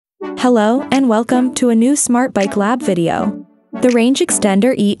Hello and welcome to a new SmartBike Lab video. The range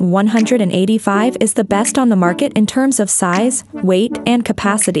extender E185 is the best on the market in terms of size, weight, and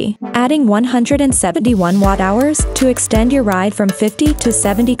capacity, adding 171 watt-hours to extend your ride from 50 to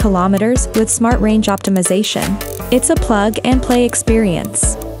 70 kilometers with smart range optimization. It's a plug-and-play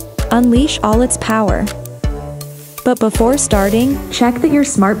experience. Unleash all its power. But before starting, check that your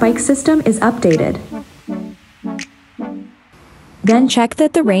SmartBike system is updated. Then check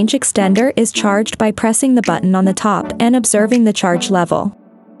that the range extender is charged by pressing the button on the top and observing the charge level.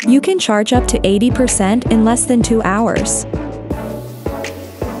 You can charge up to 80% in less than 2 hours.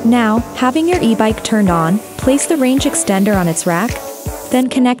 Now, having your e-bike turned on, place the range extender on its rack, then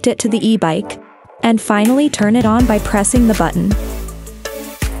connect it to the e-bike, and finally turn it on by pressing the button.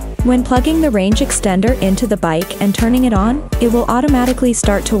 When plugging the range extender into the bike and turning it on, it will automatically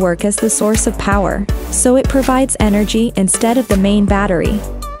start to work as the source of power, so it provides energy instead of the main battery.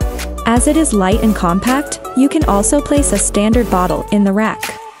 As it is light and compact, you can also place a standard bottle in the rack.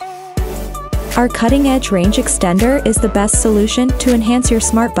 Our cutting-edge range extender is the best solution to enhance your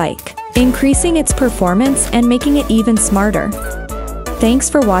smart bike, increasing its performance and making it even smarter. Thanks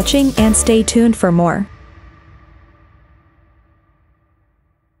for watching and stay tuned for more.